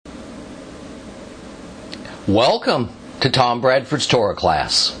Welcome to Tom Bradford's Torah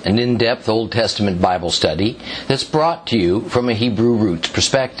class, an in-depth Old Testament Bible study that's brought to you from a Hebrew roots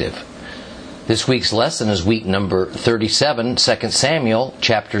perspective. This week's lesson is week number 37, 2 Samuel,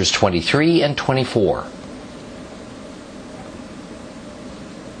 chapters 23 and 24.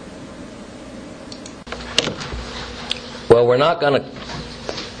 Well, we're not going to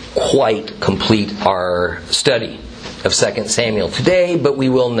quite complete our study of 2 Samuel today, but we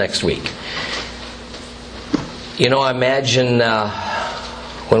will next week. You know, I imagine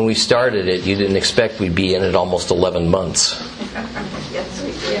when we started it, you didn't expect we'd be in it almost 11 months. Yes,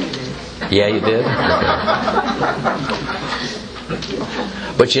 we did. Yeah, you did?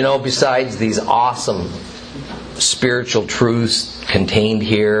 But you know, besides these awesome spiritual truths contained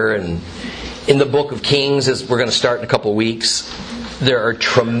here and in the book of Kings, as we're going to start in a couple of weeks, there are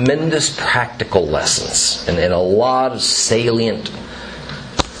tremendous practical lessons and a lot of salient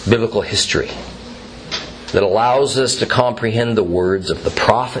biblical history that allows us to comprehend the words of the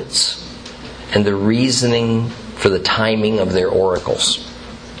prophets and the reasoning for the timing of their oracles.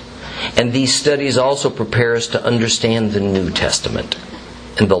 And these studies also prepare us to understand the New Testament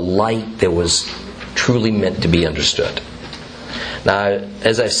and the light that was truly meant to be understood. Now,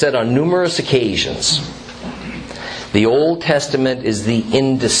 as I've said on numerous occasions, the Old Testament is the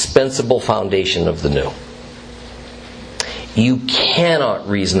indispensable foundation of the New. You cannot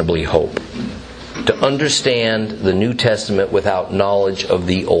reasonably hope to understand the New Testament without knowledge of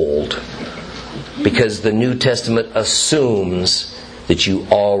the Old, because the New Testament assumes that you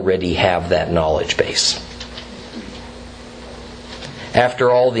already have that knowledge base. After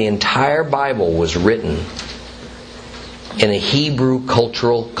all, the entire Bible was written in a Hebrew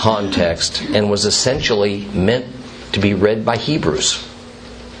cultural context and was essentially meant to be read by Hebrews.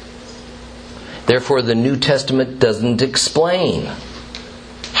 Therefore, the New Testament doesn't explain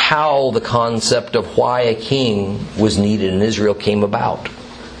how the concept of why a king was needed in Israel came about,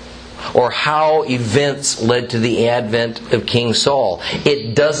 or how events led to the advent of King Saul.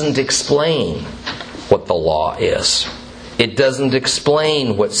 It doesn't explain what the law is. It doesn't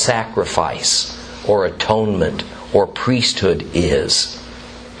explain what sacrifice or atonement or priesthood is.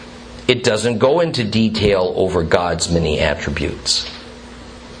 It doesn't go into detail over God's many attributes.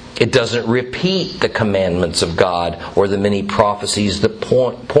 It doesn't repeat the commandments of God or the many prophecies that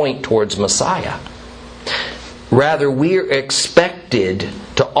point towards Messiah. Rather, we're expected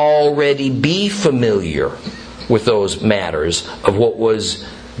to already be familiar with those matters of what was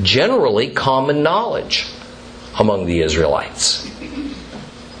generally common knowledge among the Israelites.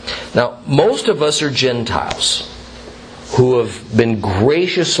 Now, most of us are Gentiles who have been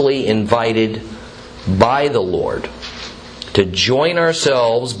graciously invited by the Lord to join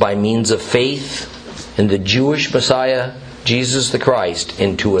ourselves by means of faith in the Jewish Messiah, Jesus the Christ,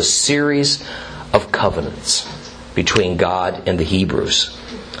 into a series of covenants between God and the Hebrews.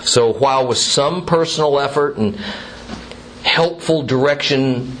 So while with some personal effort and helpful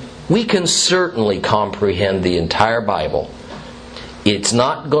direction, we can certainly comprehend the entire Bible, it's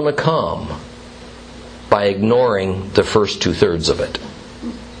not going to come by ignoring the first 2/3 of it,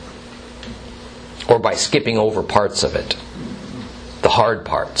 or by skipping over parts of it, the hard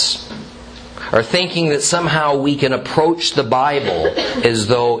parts, or thinking that somehow we can approach the Bible as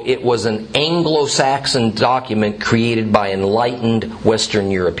though it was an Anglo-Saxon document created by enlightened Western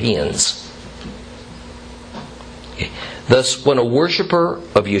Europeans. Thus, when a worshiper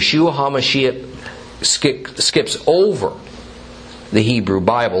of Yeshua HaMashiach skips over the Hebrew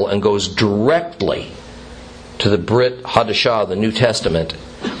Bible and goes directly to the Brit Hadashah, the New Testament,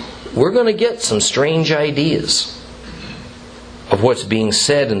 we're going to get some strange ideas of what's being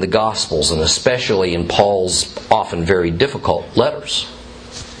said in the Gospels, and especially in Paul's often very difficult letters.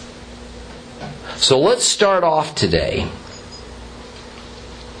 So let's start off today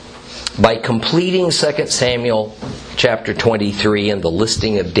by completing 2 Samuel chapter 23 and the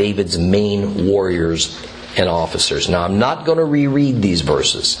listing of David's main warriors and officers. Now, I'm not going to reread these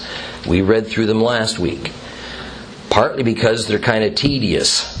verses. We read through them last week, partly because they're kind of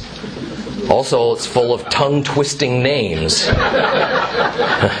tedious. Also, it's full of tongue-twisting names. Yeah,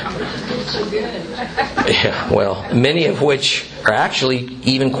 well, many of which are actually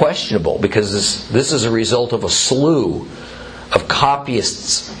even questionable, because this is a result of a slew of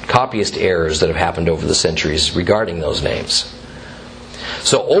copyist errors that have happened over the centuries regarding those names.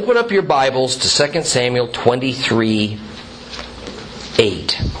 So open up your Bibles to 2 Samuel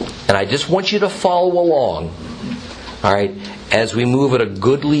 23:8. And I just want you to follow along, all right, as we move at a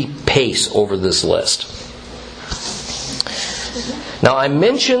goodly pace over this list. Now, I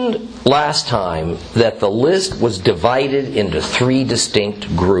mentioned last time that the list was divided into 3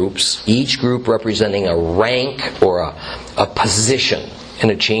 distinct groups, each group representing a rank or a position in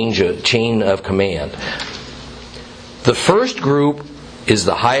a chain of command. The first group is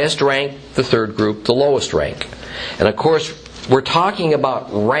the highest rank, the third group the lowest rank. And of course, we're talking about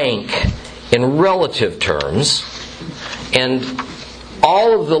rank in relative terms, and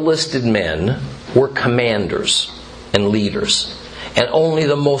all of the listed men were commanders and leaders. And only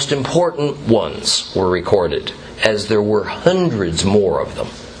the most important ones were recorded, as there were hundreds more of them.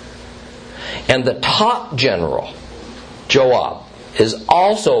 And the top general, Joab, is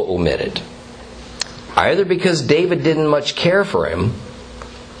also omitted, either because David didn't much care for him,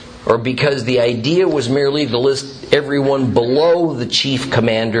 or because the idea was merely to list everyone below the chief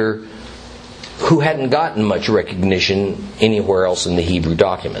commander who hadn't gotten much recognition anywhere else in the Hebrew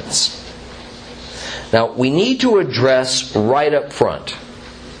documents. Now, we need to address right up front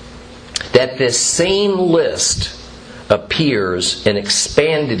that this same list appears in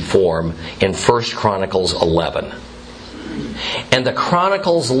expanded form in 1 Chronicles 11. And the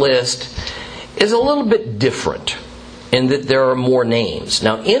Chronicles list is a little bit different in that there are more names.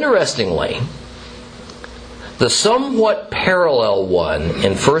 Now, interestingly, the somewhat parallel one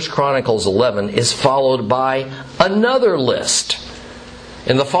in 1 Chronicles 11 is followed by another list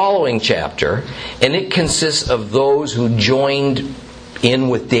in the following chapter, and it consists of those who joined in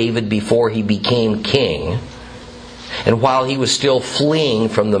with David before he became king, and while he was still fleeing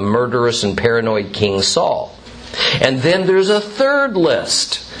from the murderous and paranoid King Saul. And then there's a third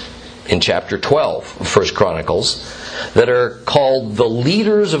list in chapter 12 of 1 Chronicles that are called the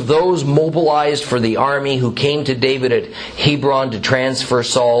leaders of those mobilized for the army who came to David at Hebron to transfer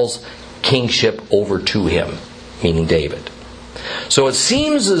Saul's kingship over to him, meaning David. So it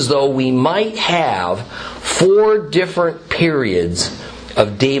seems as though we might have 4 different periods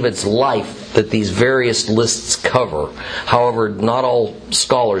of David's life that these various lists cover. However, not all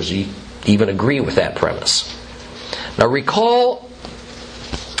scholars even agree with that premise. Now recall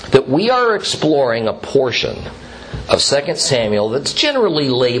that we are exploring a portion of 2 Samuel that's generally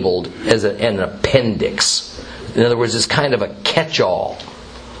labeled as an appendix. In other words, it's kind of a catch-all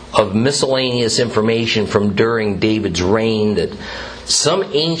of miscellaneous information from during David's reign that some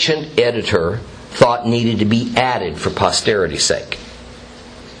ancient editor thought needed to be added for posterity's sake.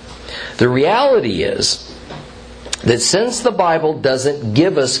 The reality is that since the Bible doesn't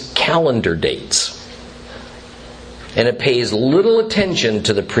give us calendar dates, and it pays little attention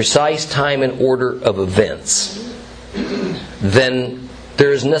to the precise time and order of events, then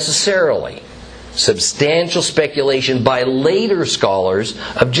there is necessarily substantial speculation by later scholars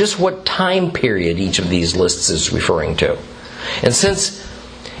of just what time period each of these lists is referring to. And since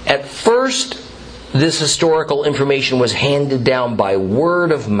at first this historical information was handed down by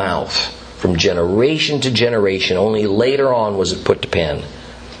word of mouth from generation to generation, only later on was it put to pen,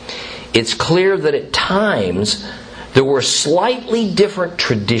 it's clear that at times there were slightly different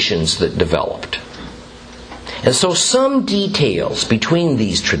traditions that developed. And so some details between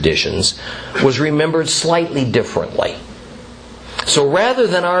these traditions was remembered slightly differently. So rather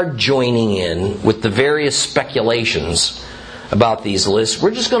than our joining in with the various speculations about these lists,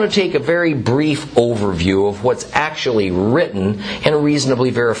 we're just going to take a very brief overview of what's actually written and reasonably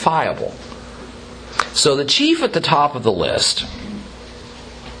verifiable. So the chief at the top of the list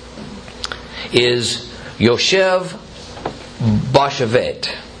is Yoshev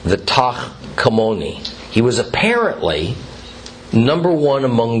Bashevet, the Tachkamoni. He was apparently number 1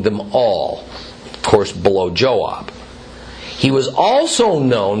 among them all, of course below Joab. He was also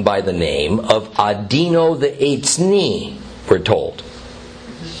known by the name of Adino the Eitzni, we're told.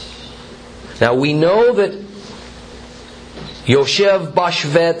 Now we know that Yoshev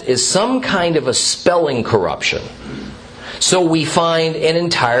Bashevet is some kind of a spelling corruption. So we find an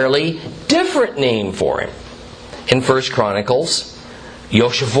entirely different name for him. In 1 Chronicles,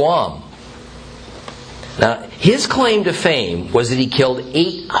 Yoshevam. Now, his claim to fame was that he killed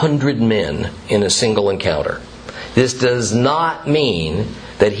 800 men in a single encounter. This does not mean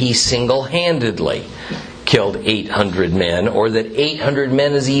that he single-handedly killed 800 men, or that 800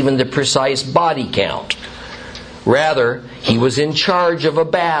 men is even the precise body count. Rather, he was in charge of a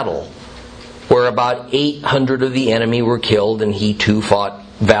battle where about 800 of the enemy were killed, and he too fought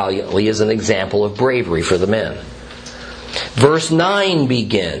valiantly as an example of bravery for the men. Verse 9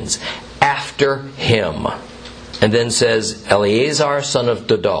 begins, after him, and then says, Eleazar son of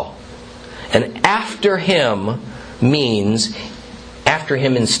Dodo. And after him means after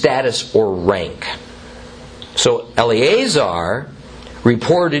him in status or rank. So Eleazar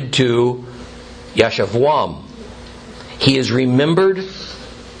reported to Yashavwam. He is remembered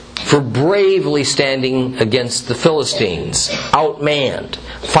for bravely standing against the Philistines, outmanned,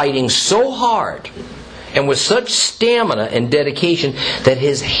 fighting so hard and with such stamina and dedication that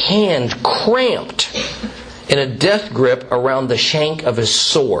his hand cramped in a death grip around the shank of his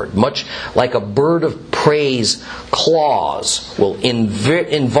sword, much like a bird of prey's claws will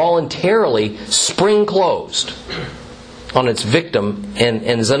involuntarily spring closed on its victim and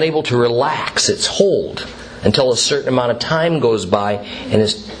is unable to relax its hold until a certain amount of time goes by and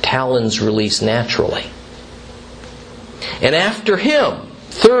his talons release naturally. And after him,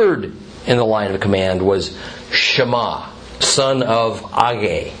 third in the line of command, was Shammah, son of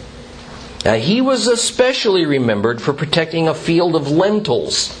Agag. Now, he was especially remembered for protecting a field of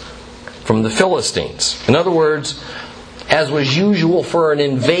lentils from the Philistines. In other words, as was usual for an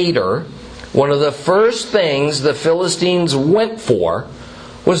invader, one of the first things the Philistines went for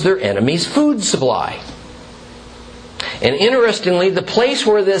was their enemy's food supply. And interestingly, the place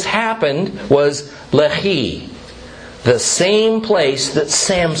where this happened was Lehi, the same place that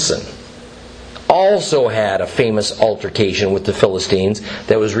Samson also had a famous altercation with the Philistines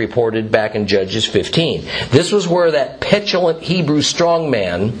that was reported back in Judges 15. This was where that petulant Hebrew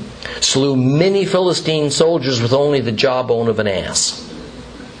strongman slew many Philistine soldiers with only the jawbone of an ass.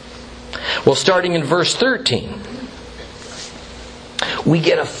 Well, starting in verse 13, we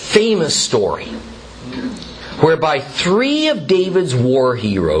get a famous story whereby 3 of David's war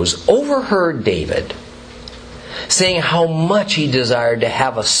heroes overheard David saying how much he desired to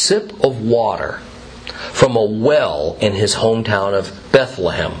have a sip of water from a well in his hometown of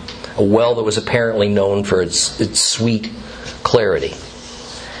Bethlehem, a well that was apparently known for its sweet clarity.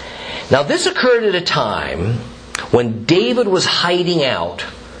 Now, this occurred at a time when David was hiding out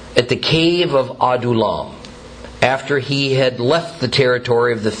at the cave of Adullam after he had left the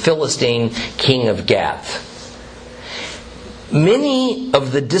territory of the Philistine king of Gath. Many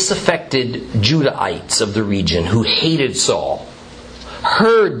of the disaffected Judahites of the region who hated Saul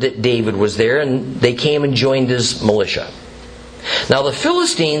heard that David was there, and they came and joined his militia. Now, the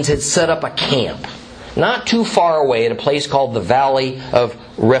Philistines had set up a camp not too far away at a place called the Valley of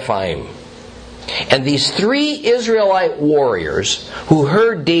Rephaim. And these 3 Israelite warriors who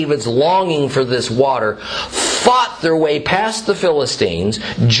heard David's longing for this water fought their way past the Philistines,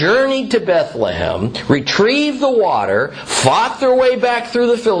 journeyed to Bethlehem, retrieved the water, fought their way back through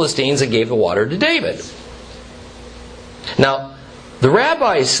the Philistines, and gave the water to David. Now, the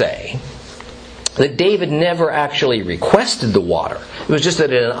rabbis say that David never actually requested the water. It was just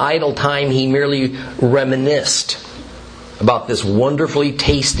that at an idle time he merely reminisced about this wonderfully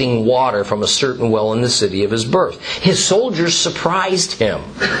tasting water from a certain well in the city of his birth. His soldiers surprised him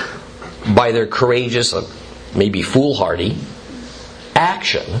by their courageous, maybe foolhardy,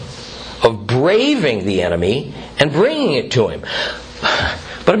 action of braving the enemy and bringing it to him.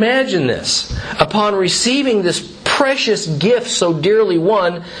 But imagine this. Upon receiving this precious gift so dearly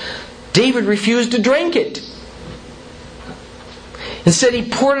won, David refused to drink it. Instead, he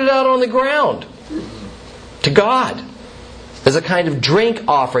poured it out on the ground to God as a kind of drink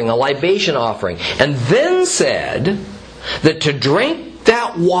offering, a libation offering, and then said that to drink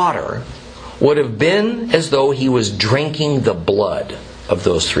that water would have been as though he was drinking the blood of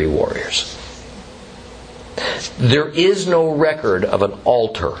those 3 warriors. There is no record of an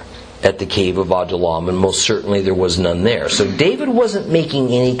altar at the cave of Adullam, and most certainly there was none there. So David wasn't making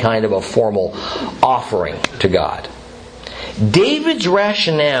any kind of a formal offering to God. David's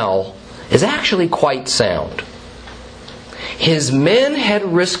rationale is actually quite sound. His men had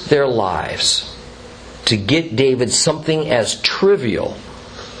risked their lives to get David something as trivial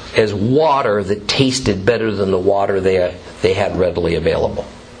as water that tasted better than the water they had readily available.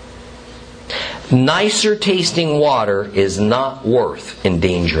 Nicer tasting water is not worth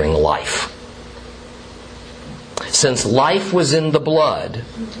endangering life. Since life was in the blood,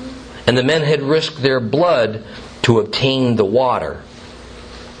 and the men had risked their blood to obtain the water,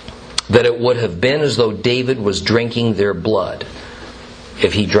 that it would have been as though David was drinking their blood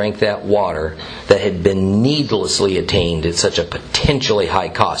if he drank that water that had been needlessly attained at such a potentially high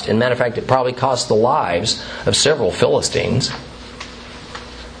cost. As a matter of fact, it probably cost the lives of several Philistines.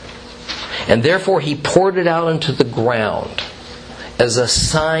 And therefore he poured it out into the ground as a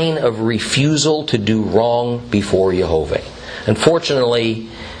sign of refusal to do wrong before Jehovah. Unfortunately,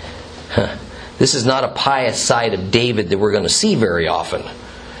 this is not a pious side of David that we're going to see very often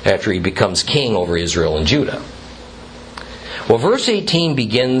after he becomes king over Israel and Judah. Well, verse 18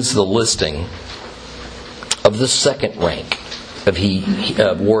 begins the listing of the second rank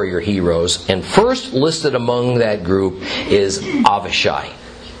of warrior heroes. And first listed among that group is Avishai,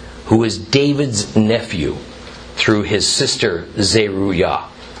 who is David's nephew through his sister Zeruiah.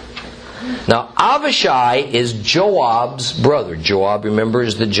 Now, Abishai is Joab's brother. Joab, remember,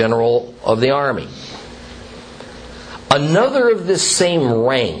 is the general of the army. Another of this same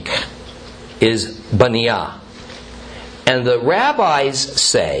rank is Benaiah. And the rabbis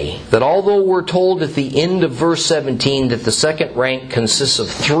say that although we're told at the end of verse 17 that the second rank consists of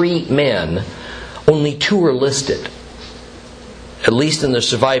 3 men, only 2 are listed. At least in the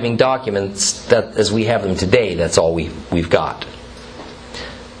surviving documents, that as we have them today, that's all we've got.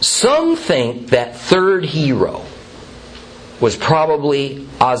 Some think that third hero was probably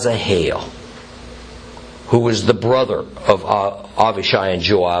Asahel, who was the brother of Abishai and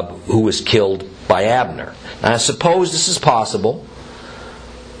Joab, who was killed by Abner. Now, I suppose this is possible,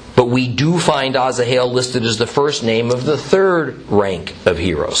 but we do find Asahel listed as the first name of the third rank of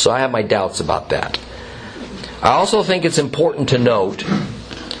heroes. So I have my doubts about that. I also think it's important to note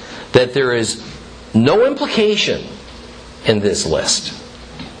that there is no implication in this list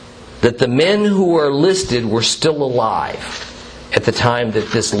that the men who are listed were still alive at the time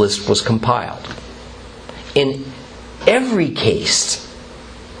that this list was compiled. In every case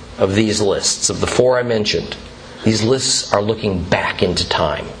of these lists, of the 4 I mentioned, these lists are looking back into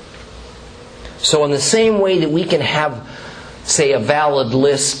time. So in the same way that we can have, say, a valid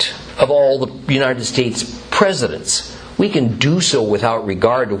list of all the United States presidents, we can do so without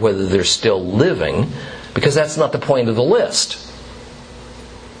regard to whether they're still living, because that's not the point of the list.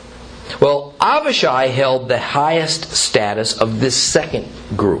 Well, Abishai held the highest status of this second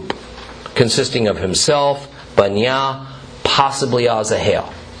group, consisting of himself, Benaiah, possibly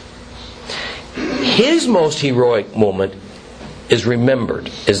Asahel. His most heroic moment is remembered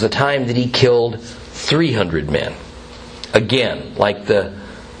as the time that he killed 300 men. Again, like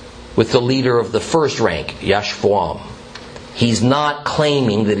with the leader of the first rank, Yashfoam. He's not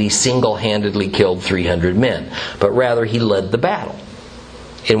claiming that he single-handedly killed 300 men, but rather he led the battle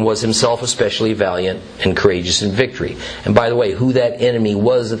and was himself especially valiant and courageous in victory. And by the way, who that enemy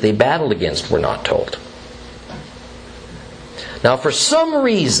was that they battled against, we're not told. Now, for some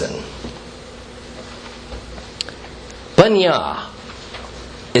reason, Benaiah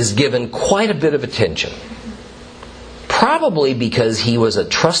is given quite a bit of attention. Probably because he was a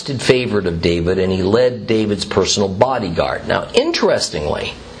trusted favorite of David and he led David's personal bodyguard. Now,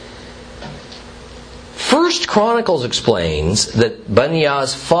 interestingly, 1 Chronicles explains that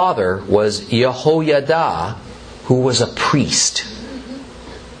Benaiah's father was Jehoiada, who was a priest.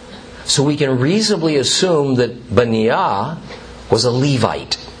 So we can reasonably assume that Benaiah was a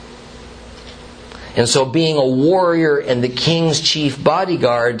Levite. And so being a warrior and the king's chief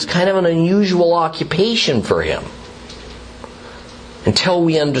bodyguard is kind of an unusual occupation for him. Until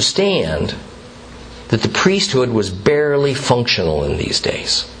we understand that the priesthood was barely functional in these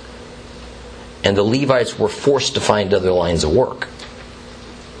days. And the Levites were forced to find other lines of work.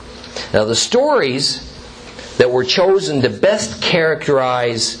 Now, the stories that were chosen to best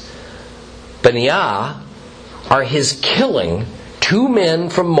characterize Benaiah are his killing 2 men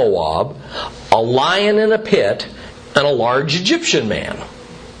from Moab, a lion in a pit, and a large Egyptian man.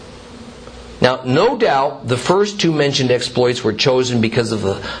 Now, no doubt the first 2 mentioned exploits were chosen because of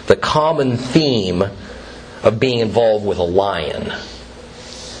the common theme of being involved with a lion.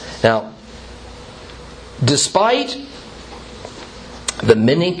 Now, despite the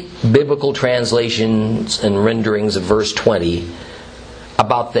many biblical translations and renderings of verse 20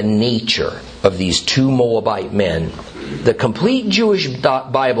 about the nature of these 2 Moabite men, the complete Jewish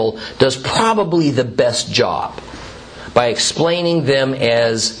Bible does probably the best job by explaining them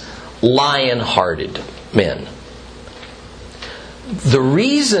as lion-hearted men. The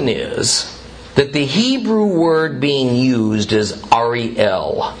reason is that the Hebrew word being used is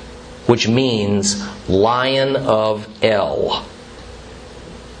Ariel, which means lion of El.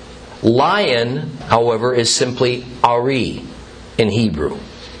 Lion, however, is simply Ari in Hebrew.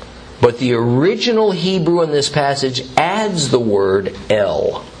 But the original Hebrew in this passage adds the word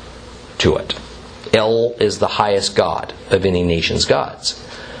El to it. El is the highest god of any nation's gods.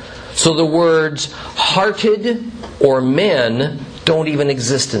 So the words hearted or men don't even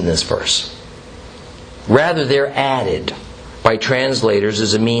exist in this verse. Rather, they're added by translators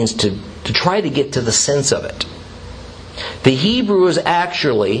as a means to try to get to the sense of it. The Hebrew is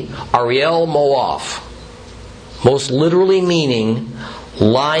actually Ariel Moaf, most literally meaning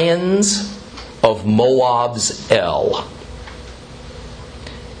lions of Moab's El.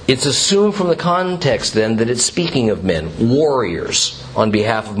 It's assumed from the context then that it's speaking of men, warriors on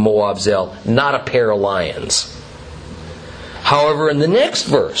behalf of Moab's El, not a pair of lions. However, in the next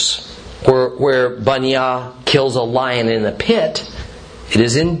verse, where Benaiah kills a lion in a pit, it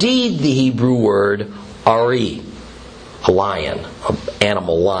is indeed the Hebrew word Ari. a lion, an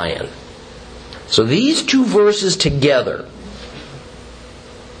animal lion. So these two verses together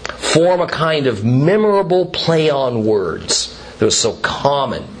form a kind of memorable play on words that was so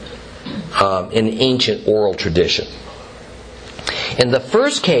common in ancient oral tradition. In the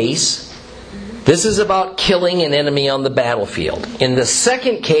first case, this is about killing an enemy on the battlefield. In the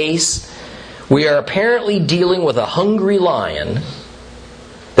second case, we are apparently dealing with a hungry lion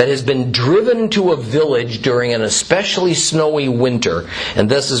that has been driven to a village during an especially snowy winter and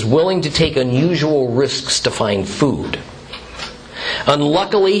thus is willing to take unusual risks to find food.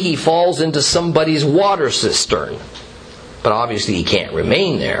 Unluckily, he falls into somebody's water cistern, but obviously he can't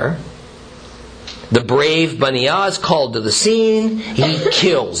remain there. The brave Benaiah is called to the scene. He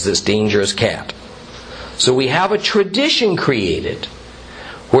kills this dangerous cat. So we have a tradition created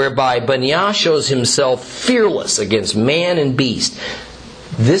whereby Benaiah shows himself fearless against man and beast.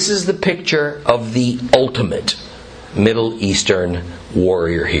 This is the picture of the ultimate Middle Eastern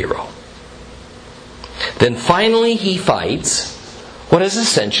warrior hero. Then finally he fights what is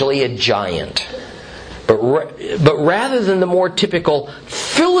essentially a giant. But rather than the more typical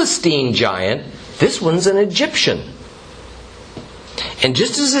Philistine giant, this one's an Egyptian. And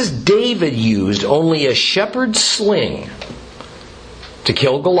just as David used only a shepherd's sling to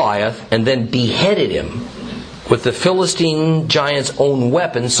kill Goliath and then beheaded him with the Philistine giant's own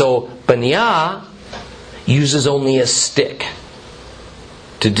weapon, so Benaiah uses only a stick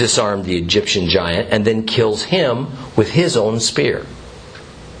to disarm the Egyptian giant and then kills him with his own spear.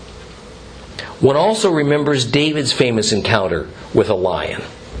 One also remembers David's famous encounter with a lion,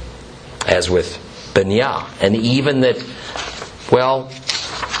 as with Benaiah, and even that,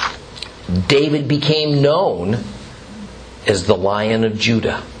 David became known as the Lion of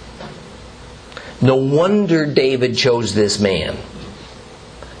Judah. No wonder David chose this man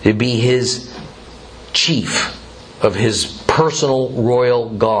to be his chief of his personal royal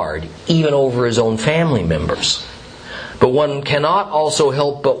guard, even over his own family members. But one cannot also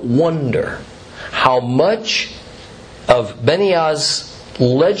help but wonder how much of Benaiah's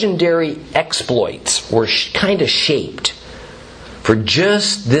legendary exploits were kind of shaped for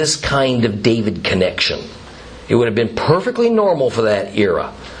just this kind of David connection. It would have been perfectly normal for that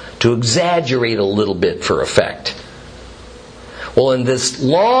era to exaggerate a little bit for effect. Well, in this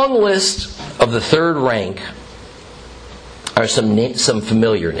long list of the third rank are some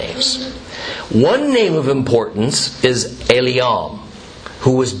familiar names. One name of importance is Eliam,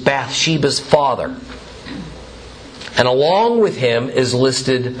 who was Bathsheba's father. And along with him is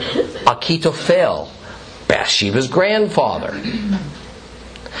listed Achitophel, Bathsheba's grandfather.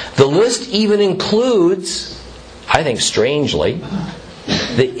 The list even includes, I think strangely,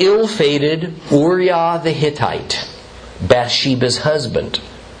 the ill-fated Uriah the Hittite, Bathsheba's husband,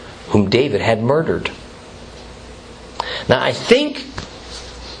 whom David had murdered. Now I think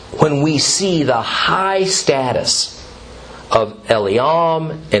when we see the high status of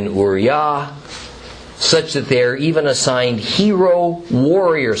Eliam and Uriah, such that they are even assigned hero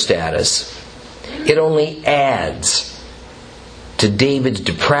warrior status, it only adds to David's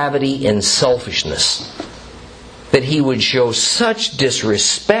depravity and selfishness that he would show such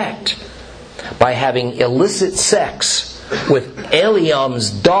disrespect by having illicit sex with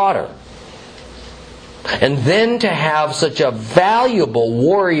Eliam's daughter, and then to have such a valuable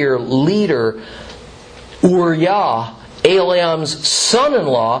warrior leader, Uriah, Eliam's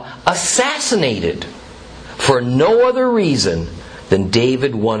son-in-law, assassinated for no other reason than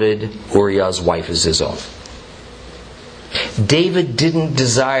David wanted Uriah's wife as his own. David didn't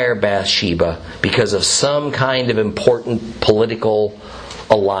desire Bathsheba because of some kind of important political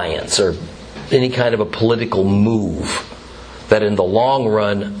alliance or any kind of a political move that in the long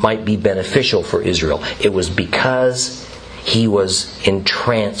run might be beneficial for Israel. It was because he was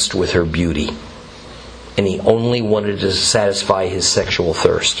entranced with her beauty, and he only wanted to satisfy his sexual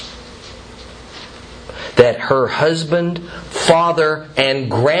thirst. That her husband, father,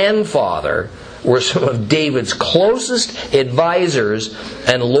 and grandfather were some of David's closest advisors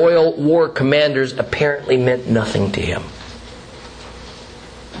and loyal war commanders apparently meant nothing to him.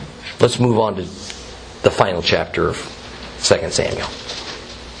 Let's move on to the final chapter of 2 Samuel.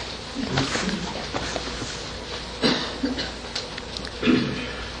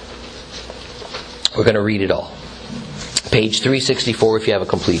 We're going to read it all. Page 364 if you have a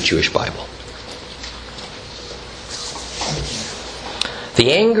complete Jewish Bible.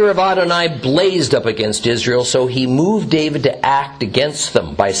 The anger of Adonai blazed up against Israel, so he moved David to act against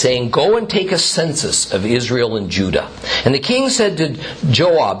them by saying, "Go and take a census of Israel and Judah." And the king said to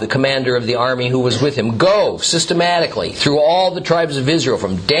Joab, the commander of the army who was with him, "Go systematically through all the tribes of Israel,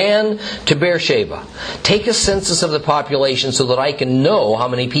 from Dan to Beersheba. Take a census of the population so that I can know how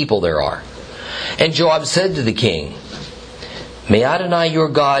many people there are." And Joab said to the king, "May Adonai your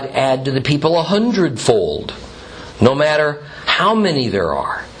God add to the people 100-fold, no matter how many there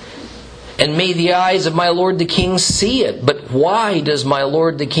are. And may the eyes of my lord the king see it. But why does my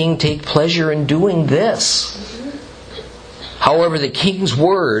lord the king take pleasure in doing this?" However, the king's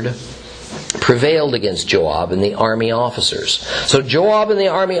word prevailed against Joab and the army officers. So Joab and the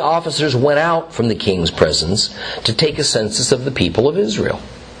army officers went out from the king's presence to take a census of the people of Israel.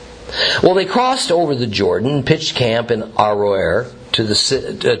 Well, they crossed over the Jordan, pitched camp in Aroer to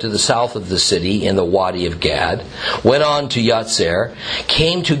the south of the city in the Wadi of Gad, went on to Yatzer,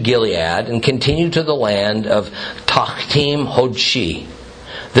 came to Gilead, and continued to the land of Tachtim Hodshi.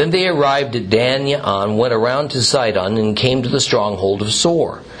 Then they arrived at Dan Ya'an, went around to Sidon, and came to the stronghold of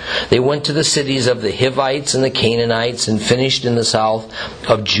Sor. They went to the cities of the Hivites and the Canaanites, and finished in the south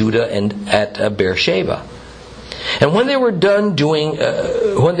of Judah and at Beersheba. And when they were done going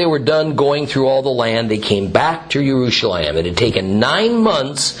through all the land, they came back to Jerusalem. It had taken 9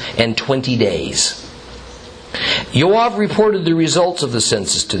 months and 20 days. Joab reported the results of the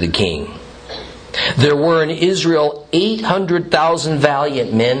census to the king. There were in Israel 800,000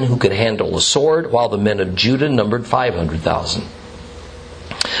 valiant men who could handle a sword, while the men of Judah numbered 500,000.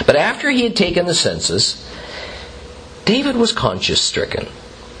 But after he had taken the census, David was conscience-stricken.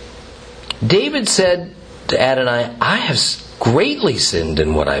 David said to Adonai, "I have greatly sinned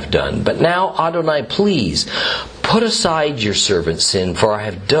in what I've done. But now, Adonai, please, put aside your servant's sin, for I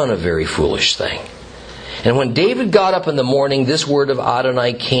have done a very foolish thing." And when David got up in the morning, this word of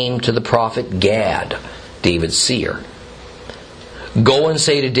Adonai came to the prophet Gad, David's seer. "Go and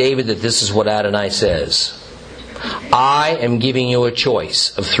say to David that this is what Adonai says. I am giving you a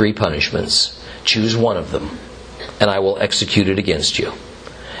choice of 3 punishments. Choose one of them, and I will execute it against you."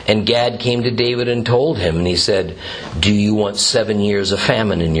 And Gad came to David and told him, and he said, "Do you want 7 years of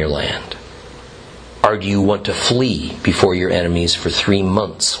famine in your land? Or do you want to flee before your enemies for 3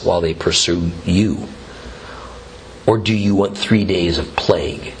 months while they pursue you? Or do you want 3 days of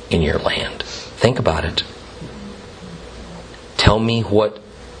plague in your land? Think about it. Tell me what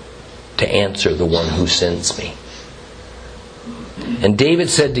to answer the one who sends me." And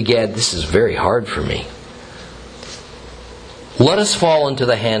David said to Gad, "This is very hard for me. Let us fall into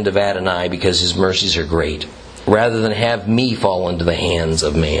the hand of Adonai, because his mercies are great, rather than have me fall into the hands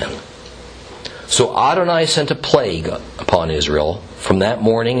of man." So Adonai sent a plague upon Israel from that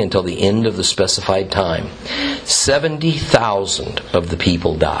morning until the end of the specified time. 70,000 of the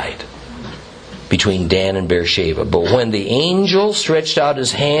people died between Dan and Beersheba. But when the angel stretched out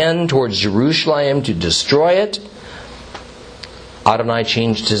his hand towards Jerusalem to destroy it, Adonai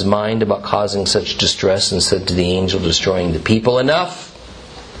changed his mind about causing such distress and said to the angel destroying the people, "Enough!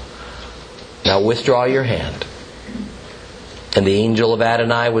 Now withdraw your hand." And the angel of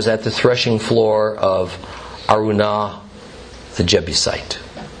Adonai was at the threshing floor of Araunah the Jebusite.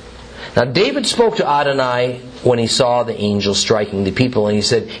 Now David spoke to Adonai when he saw the angel striking the people, and he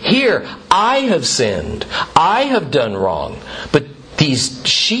said, "Here, I have sinned. I have done wrong. But these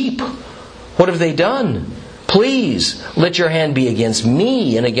sheep, what have they done? Please, let your hand be against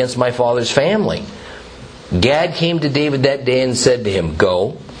me and against my father's family." Gad came to David that day and said to him,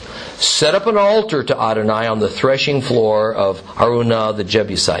 "Go, set up an altar to Adonai on the threshing floor of Araunah the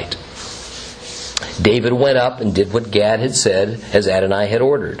Jebusite." David went up and did what Gad had said, as Adonai had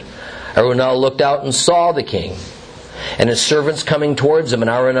ordered. Araunah looked out and saw the king, and his servants coming towards him,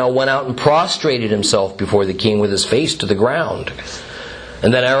 and Araunah went out and prostrated himself before the king with his face to the ground.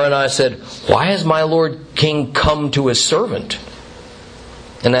 And then Araunah said, "Why has my lord king come to his servant?"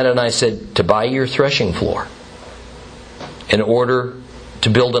 And Adonai said, "To buy your threshing floor, in order to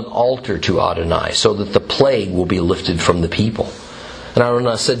build an altar to Adonai, so that the plague will be lifted from the people." And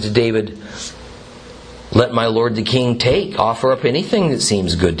Araunah said to David, "Let my lord the king offer up anything that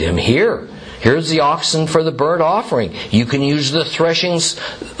seems good to him. Here's the oxen for the burnt offering. You can use the threshing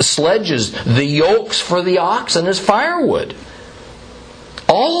sledges, the yokes for the oxen as firewood.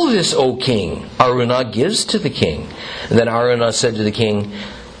 All this, O king," Araunah gives to the king. And then Araunah said to the king,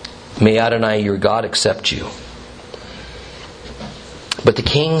 "May Adonai your God accept you." But the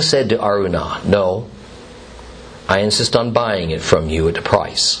king said to Araunah, "No, I insist on buying it from you at a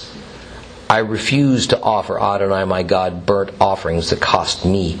price. I refuse to offer Adonai my God burnt offerings that cost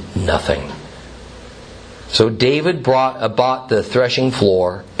me nothing." So David bought the threshing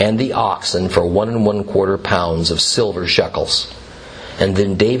floor and the oxen for 1 1/4 pounds of silver shekels. And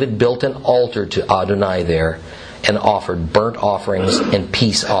then David built an altar to Adonai there and offered burnt offerings and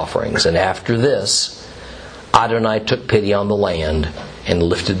peace offerings. And after this, Adonai took pity on the land and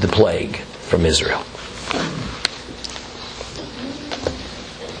lifted the plague from Israel.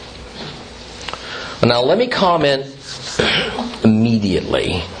 Now let me comment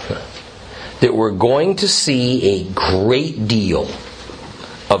immediately that we're going to see a great deal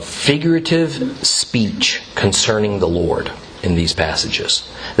of figurative speech concerning the Lord in these passages.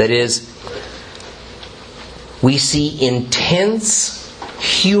 That is, we see intense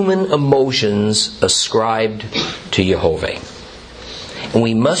human emotions ascribed to Jehovah. And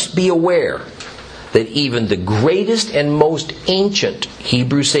we must be aware that even the greatest and most ancient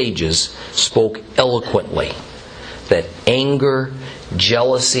Hebrew sages spoke eloquently that anger,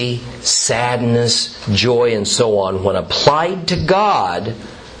 jealousy, sadness, joy, and so on, when applied to God,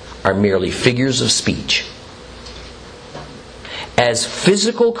 are merely figures of speech. As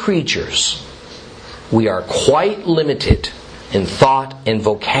physical creatures, we are quite limited in thought and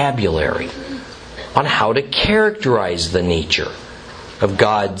vocabulary on how to characterize the nature of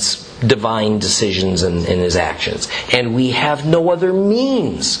God's divine decisions and His actions. And we have no other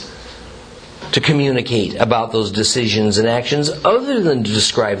means to communicate about those decisions and actions other than to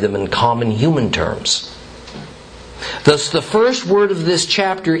describe them in common human terms. Thus, the first word of this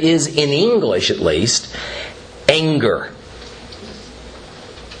chapter is, in English at least, anger.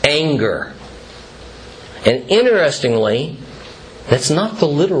 Anger. And interestingly, that's not the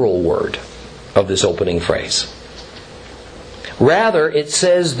literal word of this opening phrase. Rather, it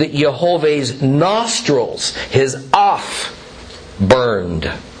says that Jehovah's nostrils, his af, burned.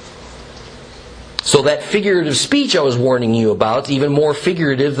 So that figurative speech I was warning you about is even more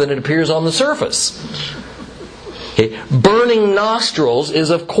figurative than it appears on the surface. Okay. Burning nostrils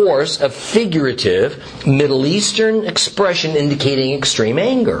is, of course, a figurative Middle Eastern expression indicating extreme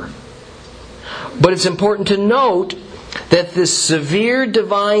anger. But it's important to note that this severe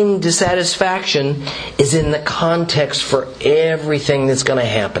divine dissatisfaction is in the context for everything that's going to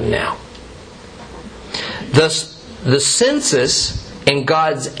happen now. Thus, the census and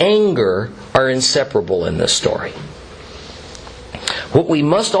God's anger are inseparable in this story. What we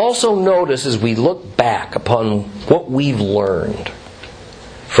must also notice as we look back upon what we've learned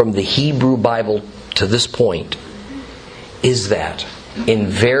from the Hebrew Bible to this point is that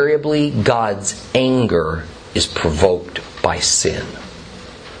invariably God's anger is provoked by sin,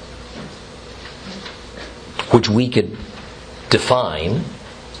 which we could define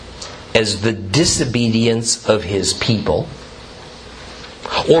as the disobedience of His people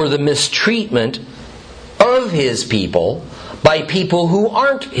or the mistreatment of His people by people who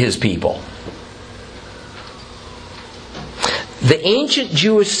aren't His people. The ancient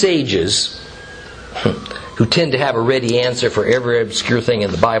Jewish sages, who tend to have a ready answer for every obscure thing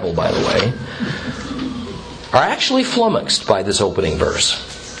in the Bible, by the way, are actually flummoxed by this opening verse.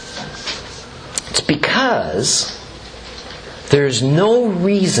 It's because there's no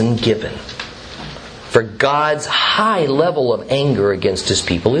reason given for God's high level of anger against His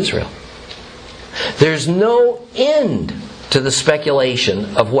people Israel. There's no end to the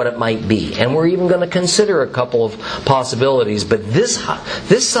speculation of what it might be. And we're even going to consider a couple of possibilities, but this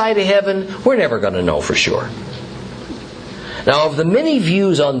side of heaven, we're never going to know for sure. Now, of the many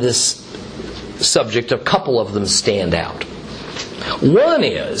views on this subject, a couple of them stand out. One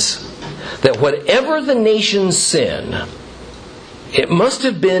is that whatever the nation's sin, it must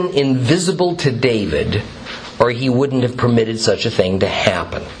have been invisible to David, or he wouldn't have permitted such a thing to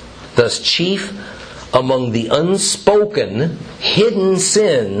happen. Thus, chief among the unspoken, hidden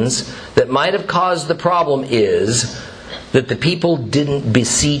sins that might have caused the problem is that the people didn't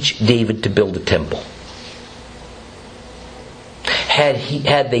beseech David to build a temple.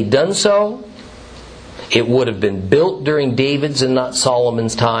 Had they done so, it would have been built during David's and not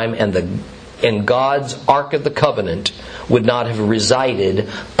Solomon's time, and God's Ark of the Covenant would not have resided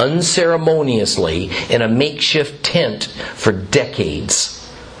unceremoniously in a makeshift tent for decades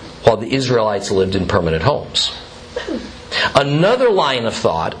while the Israelites lived in permanent homes. Another line of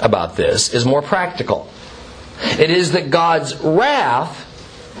thought about this is more practical. It is that God's wrath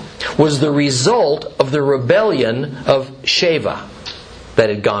was the result of the rebellion of Sheva that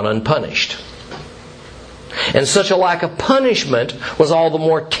had gone unpunished. And such a lack of punishment was all the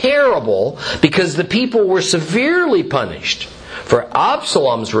more terrible because the people were severely punished for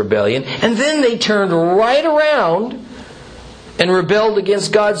Absalom's rebellion, and then they turned right around and rebelled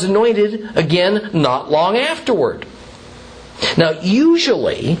against God's anointed again not long afterward. Now,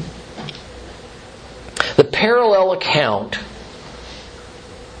 usually, the parallel account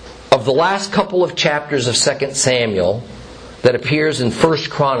of the last couple of chapters of 2 Samuel that appears in 1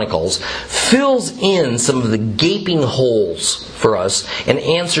 Chronicles fills in some of the gaping holes for us and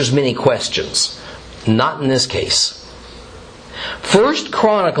answers many questions. Not in this case. 1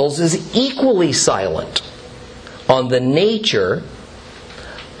 Chronicles is equally silent on the nature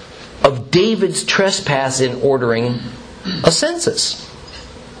of David's trespass in ordering a census,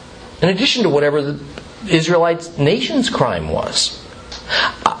 in addition to whatever the Israelite nation's crime was.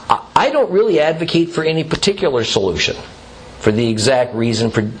 I don't really advocate for any particular solution for the exact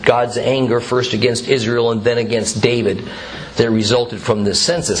reason for God's anger first against Israel and then against David that resulted from this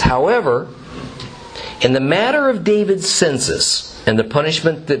census. However, in the matter of David's census and the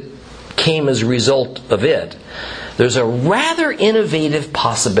punishment that came as a result of it, there's a rather innovative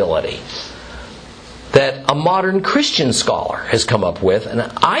possibility that a modern Christian scholar has come up with, and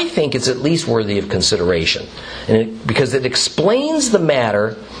I think it's at least worthy of consideration, because it explains the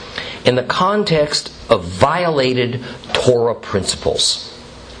matter in the context of violated Torah principles.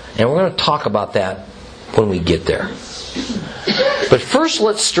 And we're going to talk about that when we get there. But first,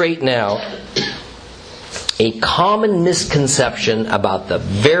 let's straighten out a common misconception about the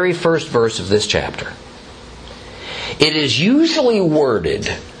very first verse of this chapter. It is usually worded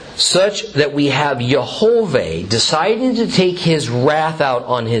such that we have Yehovah deciding to take His wrath out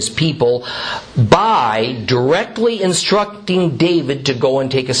on His people by directly instructing David to go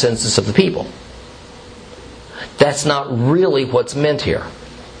and take a census of the people. That's not really what's meant here.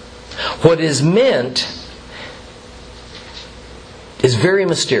 What is meant is very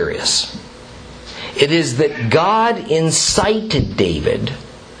mysterious. It is that God incited David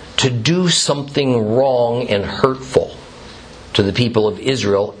to do something wrong and hurtful to the people of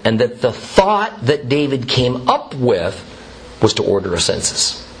Israel, and that the thought that David came up with was to order a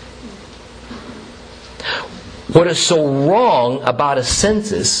census. What is so wrong about a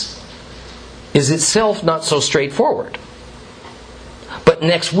census is itself not so straightforward. But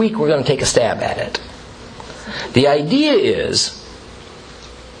next week we're going to take a stab at it. The idea is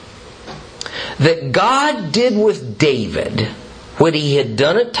that God did with David what He had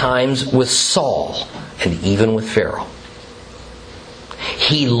done at times with Saul and even with Pharaoh.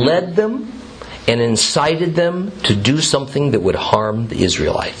 He led them and incited them to do something that would harm the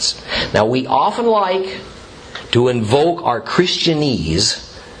Israelites. Now, we often like to invoke our Christianese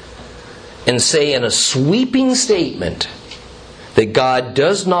and say in a sweeping statement that God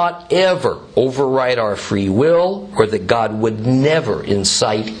does not ever override our free will, or that God would never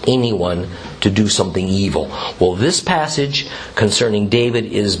incite anyone to do something evil. Well, this passage concerning David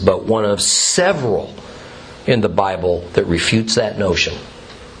is but one of several in the Bible that refutes that notion.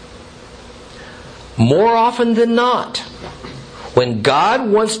 More often than not, when God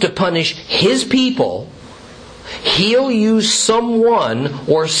wants to punish His people, He'll use someone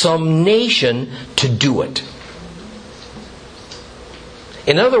or some nation to do it.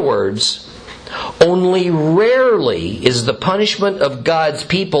 In other words, only rarely is the punishment of God's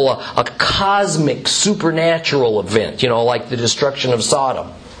people a cosmic, supernatural event, like the destruction of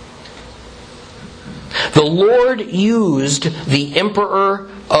Sodom. The Lord used the emperor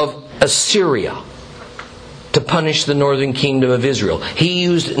of Assyria to punish the northern kingdom of Israel. He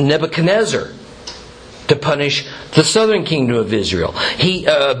used Nebuchadnezzar to punish the southern kingdom of Israel.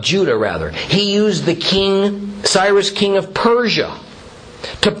 Judah. He used the king, Cyrus, king of Persia,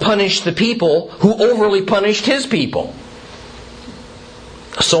 to punish the people who overly punished his people.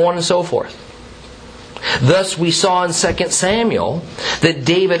 So on and so forth. Thus we saw in 2 Samuel that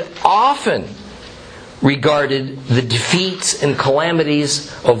David often regarded the defeats and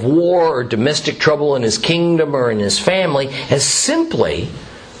calamities of war or domestic trouble in his kingdom or in his family as simply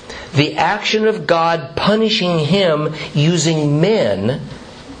the action of God punishing him using men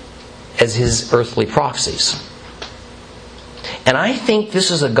as His earthly proxies. And I think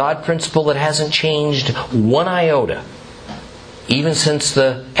this is a God principle that hasn't changed one iota, even since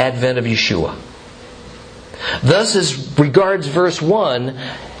the advent of Yeshua. Thus, as regards verse 1,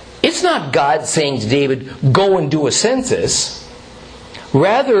 it's not God saying to David, go and do a census.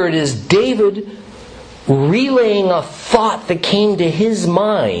 Rather, it is David relaying a thought that came to his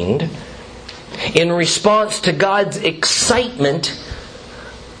mind in response to God's excitement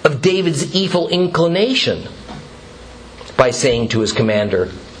of David's evil inclination by saying to his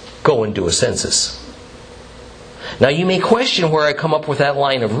commander, go and do a census. Now you may question where I come up with that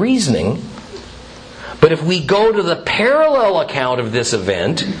line of reasoning, but if we go to the parallel account of this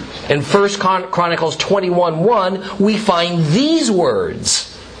event in 1 Chronicles 21:1, we find these words.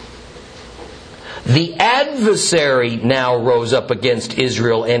 The adversary now rose up against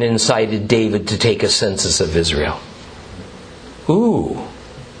Israel and incited David to take a census of Israel. Ooh.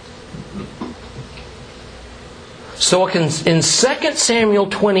 So in 2 Samuel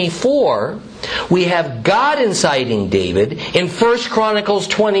 24, we have God inciting David. In 1 Chronicles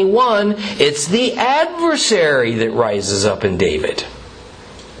 21, it's the adversary that rises up in David.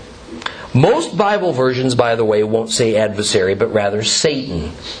 Most Bible versions, by the way, won't say adversary, but rather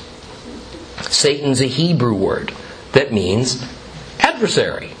Satan. Satan's a Hebrew word that means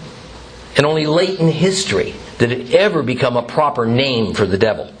adversary. And only late in history did it ever become a proper name for the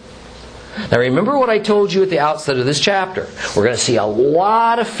devil. Now remember what I told you at the outset of this chapter. We're going to see a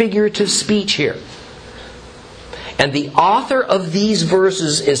lot of figurative speech here. And the author of these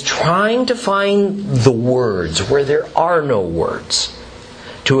verses is trying to find the words where there are no words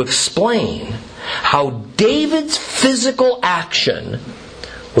to explain how David's physical action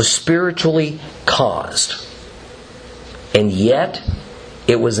was spiritually caused. And yet,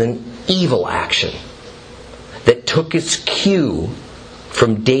 it was an evil action that took its cue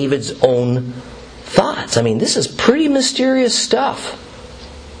from David's own thoughts. I mean, this is pretty mysterious stuff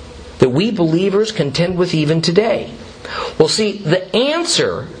that we believers contend with even today. Well, see, the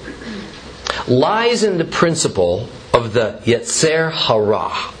answer lies in the principle of the Yetzer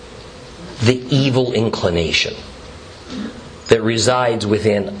Hara, the evil inclination that resides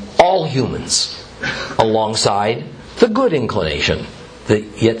within all humans, alongside the good inclination, the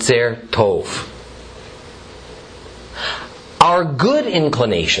Yetzer Tov. Our good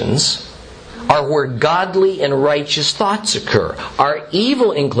inclinations are where godly and righteous thoughts occur. Our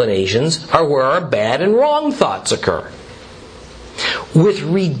evil inclinations are where our bad and wrong thoughts occur. With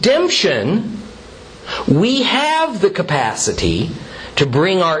redemption, we have the capacity to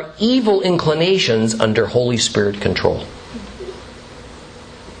bring our evil inclinations under Holy Spirit control.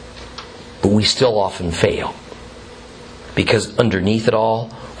 But we still often fail. Because underneath it all,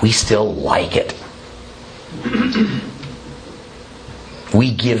 we still like it.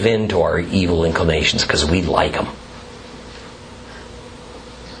 We give in to our evil inclinations because we like them.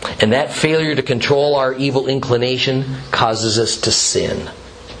 And that failure to control our evil inclination causes us to sin.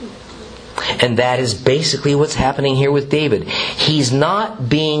 And that is basically what's happening here with David. He's not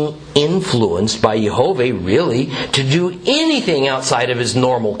being influenced by Jehovah, really, to do anything outside of his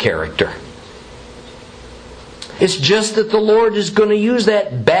normal character. It's just that the Lord is going to use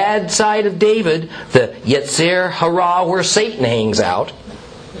that bad side of David, the Yetzer Hara where Satan hangs out,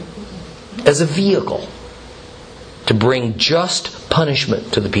 as a vehicle to bring just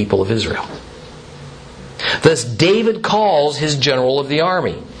punishment to the people of Israel. Thus David calls his general of the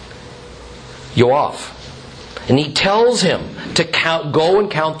army, Yoav, and he tells him to go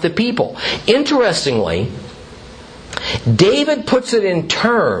and count the people. Interestingly, David puts it in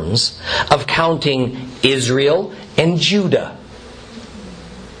terms of counting Israel and Judah.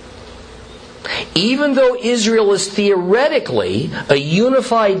 Even though Israel is theoretically a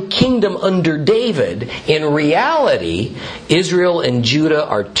unified kingdom under David, in reality, Israel and Judah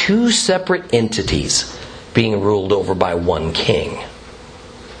are two separate entities being ruled over by one king.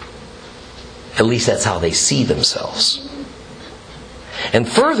 At least that's how they see themselves. And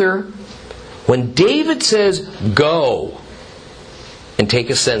further, when David says, go and take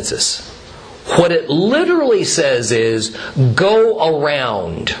a census, what it literally says is, go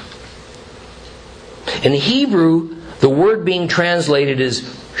around. In Hebrew, the word being translated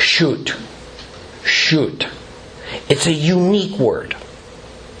is shoot. Shoot. It's a unique word.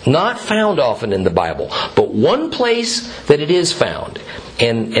 Not found often in the Bible, but one place that it is found,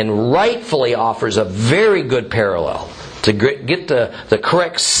 and rightfully offers a very good parallel to get the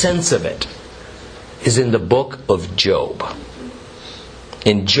correct sense of it, is in the book of Job.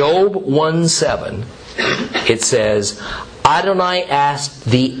 In Job 1:7, it says, Adonai asked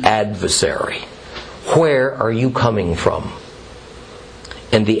the adversary, where are you coming from?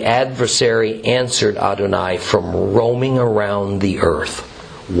 And the adversary answered Adonai, from roaming around the earth,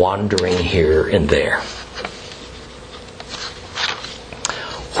 wandering here and there.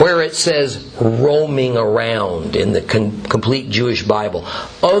 Where it says roaming around in the complete Jewish Bible,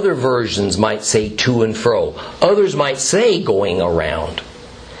 other versions might say to and fro. Others might say going around.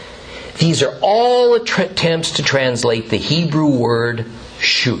 These are all attempts to translate the Hebrew word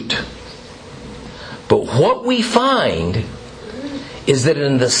shoot. But what we find is that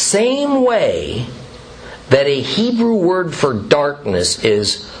in the same way that a Hebrew word for darkness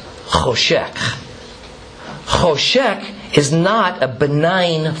is choshek. Choshek is not a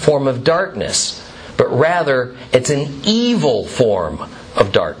benign form of darkness, but rather it's an evil form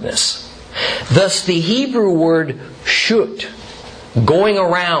of darkness. Thus the Hebrew word shoot going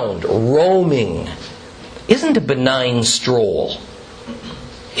around, roaming, isn't a benign stroll.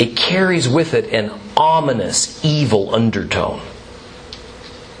 It carries with it an ominous, evil undertone.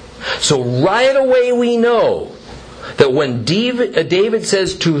 So right away we know that when David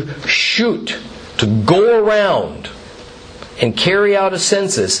says to shoot, to go around and carry out a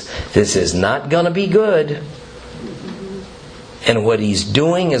census, this is not going to be good. And what he's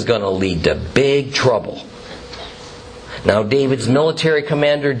doing is going to lead to big trouble. Now, David's military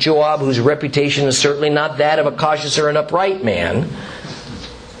commander, Joab, whose reputation is certainly not that of a cautious or an upright man,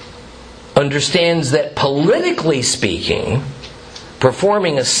 understands that politically speaking,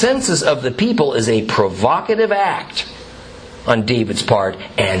 performing a census of the people is a provocative act on David's part,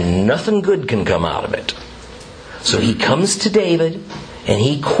 and nothing good can come out of it. So he comes to David and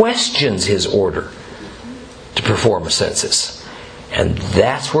he questions his order to perform a census. And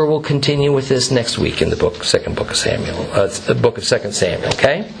that's where we'll continue with this next week in the second book of Samuel, the book of 2 Samuel,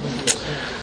 okay?